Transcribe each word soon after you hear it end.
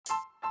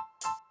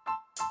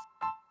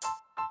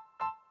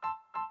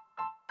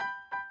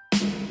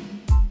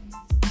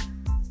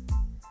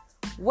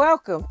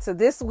Welcome to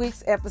this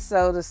week's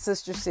episode of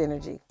Sister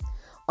Synergy.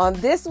 On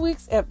this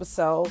week's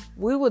episode,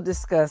 we will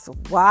discuss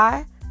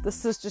why the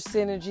Sister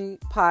Synergy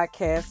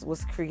podcast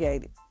was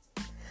created.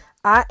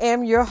 I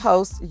am your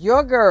host,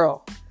 your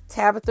girl,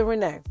 Tabitha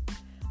Renee.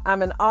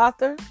 I'm an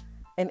author,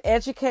 an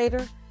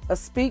educator, a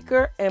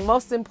speaker, and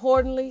most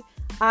importantly,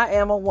 I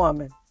am a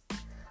woman.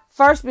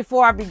 First,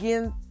 before I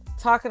begin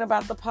talking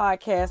about the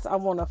podcast, I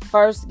want to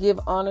first give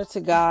honor to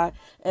God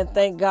and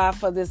thank God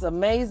for this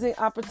amazing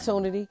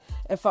opportunity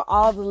and for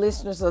all the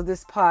listeners of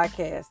this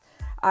podcast.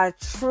 I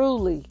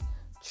truly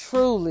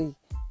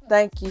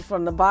thank you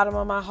from the bottom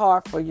of my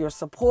heart for your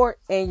support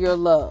and your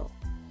love.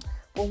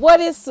 Well, what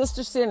is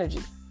Sister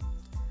Synergy?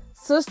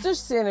 Sister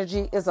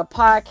Synergy is a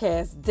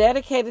podcast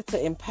dedicated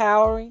to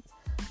empowering,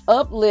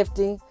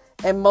 uplifting,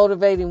 and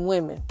motivating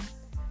women.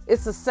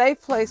 It's a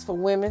safe place for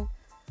women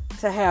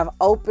to have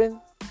open,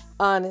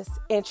 honest,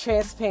 and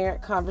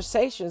transparent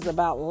conversations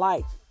about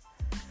life.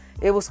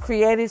 It was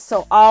created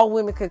so all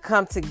women could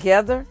come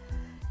together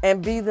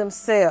and be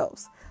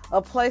themselves. A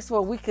place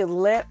where we could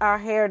let our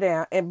hair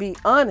down and be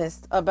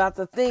honest about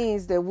the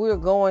things that we're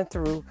going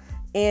through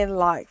in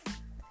life.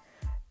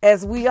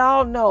 As we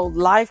all know,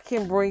 life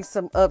can bring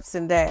some ups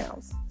and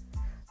downs.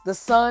 The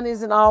sun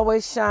isn't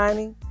always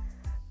shining,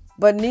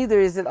 but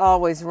neither is it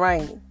always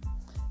raining.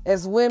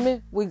 As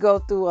women, we go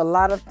through a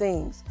lot of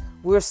things.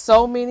 We're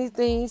so many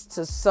things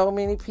to so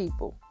many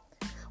people.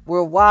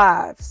 We're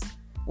wives,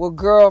 we're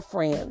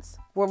girlfriends,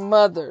 we're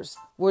mothers,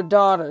 we're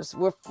daughters,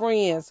 we're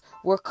friends,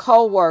 we're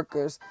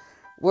co-workers,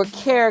 we're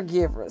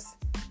caregivers,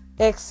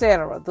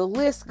 etc. The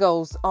list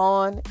goes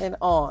on and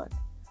on.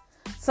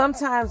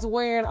 Sometimes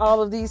wearing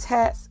all of these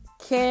hats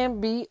can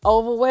be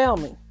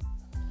overwhelming.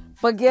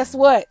 But guess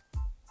what?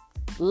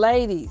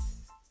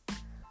 Ladies,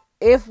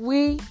 if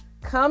we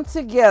come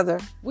together,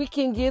 we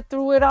can get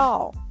through it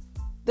all.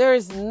 There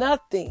is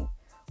nothing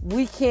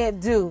we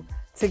can't do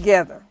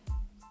together.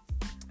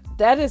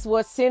 That is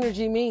what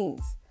synergy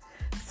means.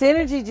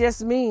 Synergy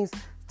just means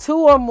two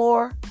or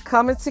more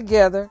coming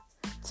together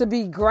to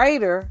be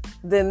greater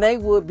than they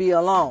would be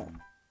alone.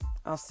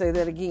 I'll say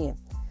that again.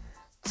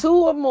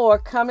 Two or more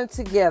coming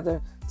together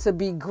to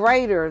be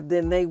greater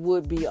than they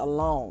would be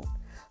alone.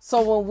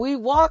 So when we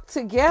walk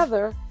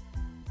together,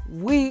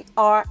 we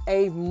are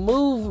a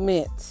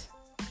movement.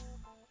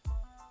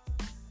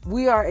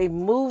 We are a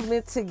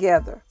movement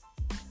together.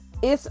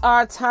 It's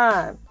our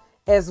time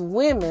as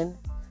women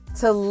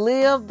to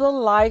live the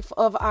life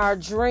of our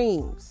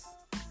dreams,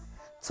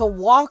 to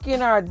walk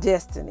in our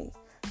destiny,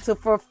 to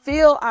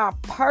fulfill our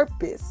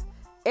purpose.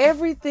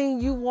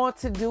 Everything you want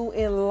to do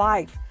in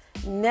life,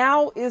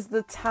 now is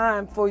the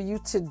time for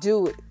you to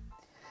do it.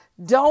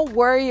 Don't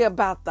worry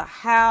about the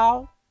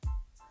how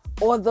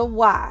or the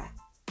why.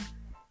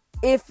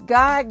 If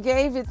God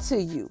gave it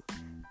to you,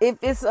 if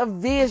it's a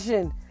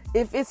vision,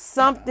 if it's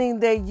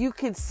something that you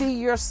can see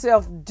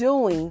yourself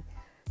doing,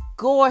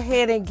 go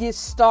ahead and get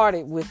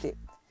started with it.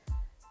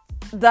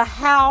 The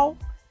how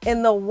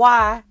and the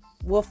why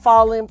will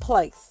fall in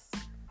place.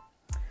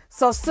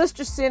 So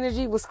Sister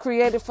Synergy was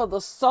created for the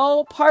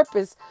sole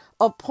purpose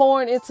of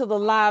pouring into the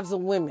lives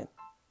of women,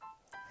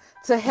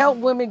 to help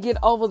women get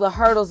over the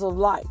hurdles of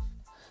life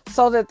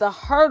so that the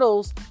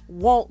hurdles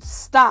won't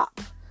stop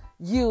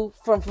you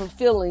from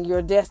fulfilling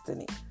your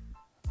destiny.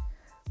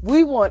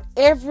 We want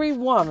every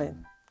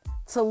woman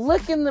to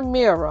look in the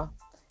mirror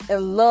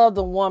and love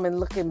the woman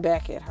looking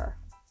back at her.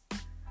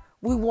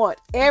 We want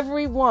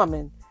every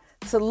woman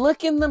to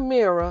look in the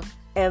mirror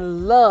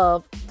and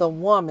love the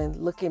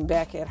woman looking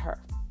back at her.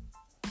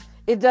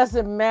 It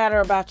doesn't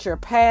matter about your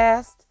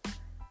past.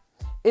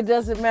 It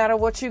doesn't matter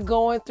what you're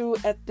going through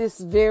at this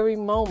very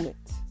moment.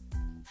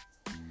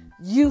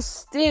 You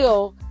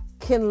still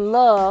can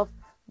love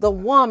the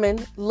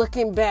woman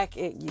looking back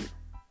at you.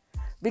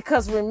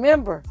 Because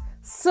remember,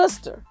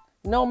 sister,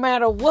 no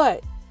matter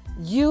what,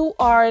 you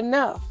are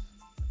enough.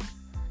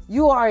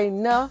 You are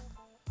enough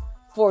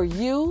for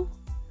you.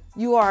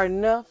 You are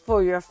enough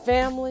for your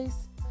families.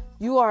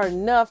 You are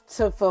enough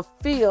to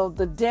fulfill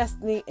the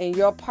destiny and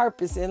your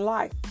purpose in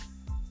life.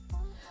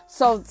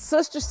 So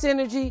Sister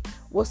Synergy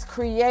was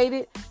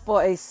created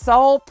for a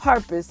sole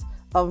purpose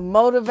of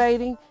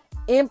motivating,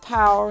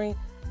 empowering,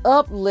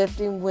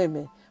 uplifting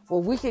women, where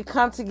we can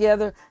come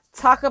together,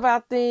 talk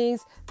about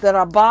things that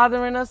are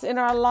bothering us in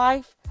our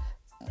life,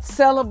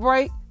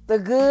 celebrate the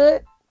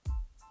good,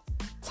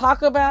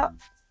 talk about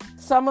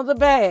some of the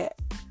bad.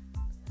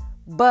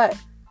 But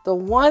the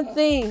one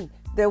thing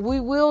that we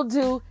will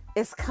do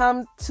is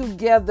come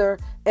together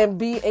and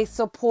be a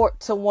support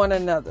to one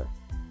another.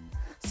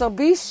 So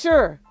be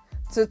sure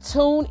to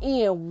tune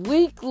in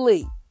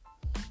weekly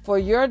for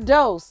your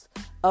dose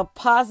of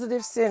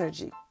positive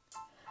synergy.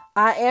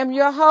 I am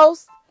your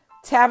host,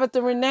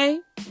 Tabitha Renee.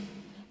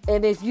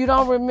 And if you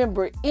don't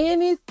remember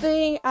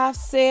anything I've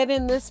said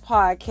in this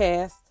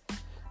podcast,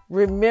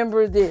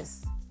 remember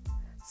this.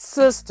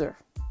 Sister,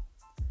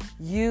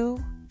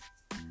 you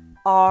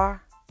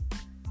are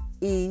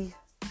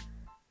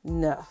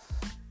enough.